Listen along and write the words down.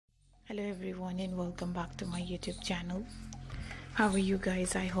Hello everyone and welcome back to my YouTube channel. How are you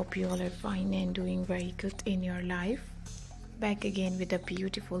guys? I hope you all are fine and doing very good in your life. Back again with a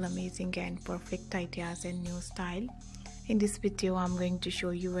beautiful, amazing and perfect ideas and new style. In this video I'm going to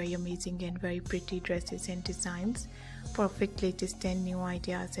show you very amazing and very pretty dresses and designs, perfect latest and new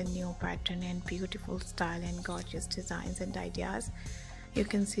ideas and new pattern and beautiful style and gorgeous designs and ideas. You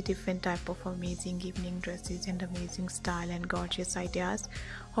can see different type of amazing evening dresses and amazing style and gorgeous ideas.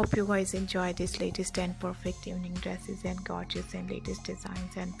 Hope you guys enjoy this latest and perfect evening dresses and gorgeous and latest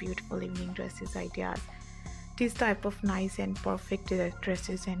designs and beautiful evening dresses ideas. These type of nice and perfect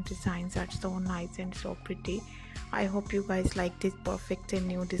dresses and designs are so nice and so pretty. I hope you guys like this perfect and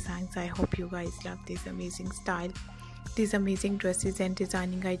new designs. I hope you guys love this amazing style. These amazing dresses and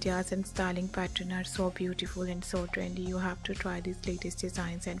designing ideas and styling pattern are so beautiful and so trendy. You have to try these latest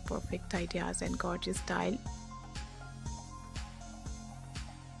designs and perfect ideas and gorgeous style.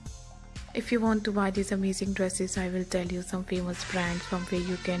 If you want to buy these amazing dresses, I will tell you some famous brands from where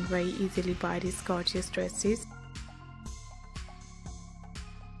you can very easily buy these gorgeous dresses.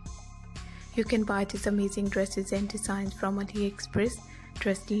 You can buy these amazing dresses and designs from AliExpress,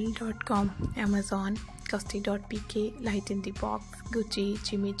 Dressly.com, Amazon, Custy.pk, Light in the Box, Gucci,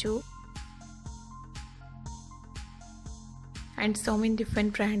 Jimmy Choo, and so many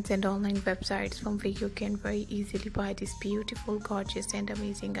different brands and online websites from where you can very easily buy these beautiful, gorgeous and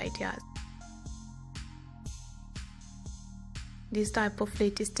amazing ideas. These type of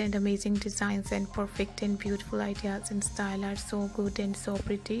latest and amazing designs and perfect and beautiful ideas and style are so good and so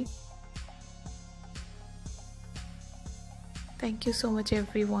pretty. Thank you so much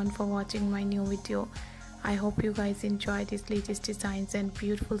everyone for watching my new video. I hope you guys enjoy these latest designs and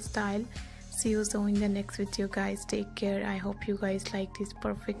beautiful style. See you soon in the next video guys. Take care. I hope you guys like this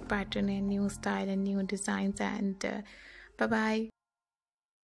perfect pattern and new style and new designs, and bye bye.